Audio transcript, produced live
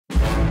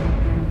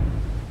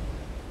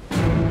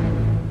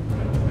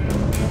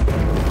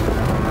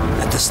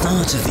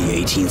start of the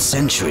 18th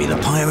century, the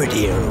pirate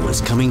era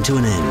was coming to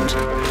an end.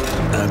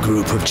 A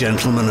group of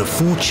gentlemen of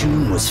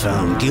fortune was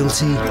found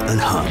guilty and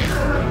hung.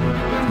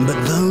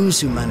 But those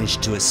who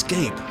managed to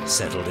escape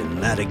settled in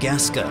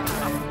Madagascar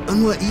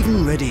and were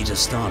even ready to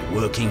start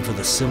working for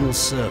the civil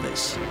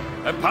service.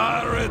 A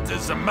pirate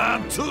is a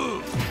man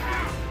too.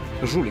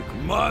 Жулик.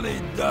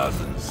 Money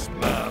doesn't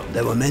smell.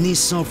 There were many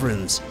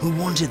sovereigns who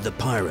wanted the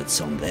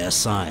pirates on their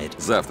side.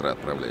 Завтра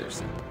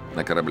отправляешься.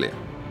 На корабле.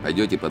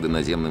 Пойдете под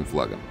иноземным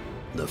флагом.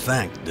 The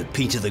fact that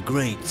Peter the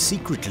Great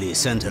secretly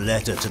sent a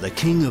letter to the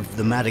king of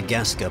the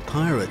Madagascar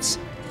pirates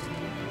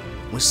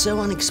was so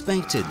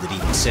unexpected that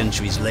even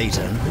centuries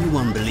later, no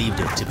one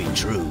believed it to be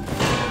true.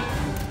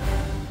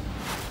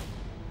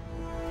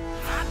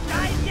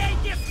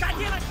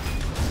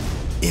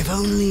 If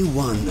only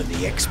one of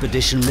the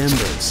expedition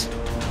members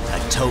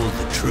had told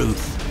the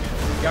truth.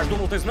 Я ж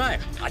думал, ты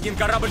знаешь. Один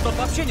корабль тот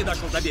вообще не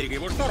дошел до берега,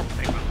 его шторм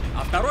поймал.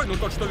 А второй, ну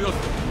тот, что вез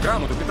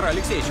грамоту Петра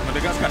Алексеевича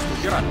мадагаскарскому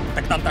пирату.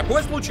 Так там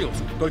такое случилось.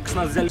 Только с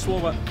нас взяли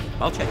слово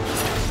молчать.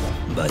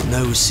 But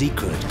no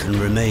secret can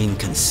remain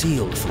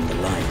concealed from the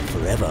light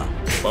forever.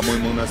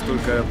 По-моему, у нас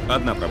только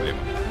одна проблема.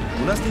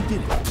 У нас нет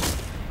денег.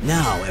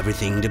 Now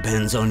everything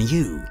depends on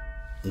you.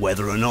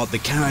 Whether or not the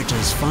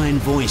characters find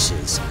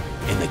voices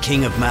in the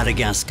King of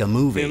Madagascar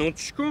movie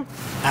Минуточку.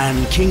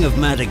 and King of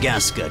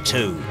Madagascar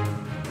 2.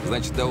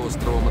 Значит, до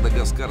острова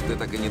Мадагаскар ты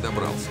так и не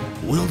добрался.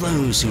 Will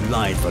those who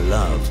lied for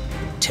love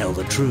tell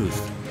the truth?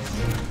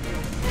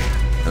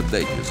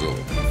 Отдайте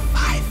золото.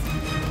 5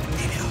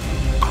 million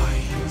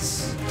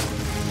coins.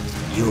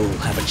 You'll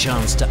have a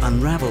chance to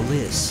unravel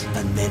this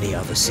and many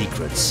other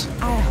secrets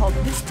I hope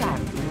this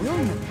time you will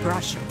not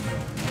brush it.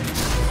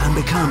 and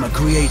become a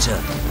creator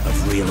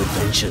of real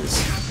adventures.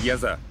 Я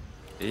за.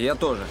 Я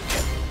тоже.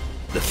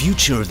 The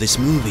future of this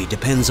movie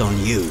depends on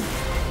you.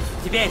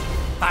 Теперь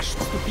ваш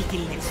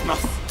вступительный взнос.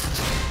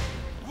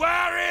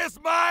 Where is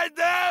my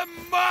damn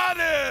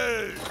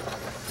money?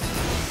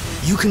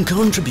 You can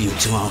contribute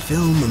to our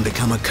film and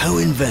become a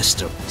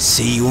co-investor.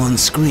 See you on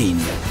screen.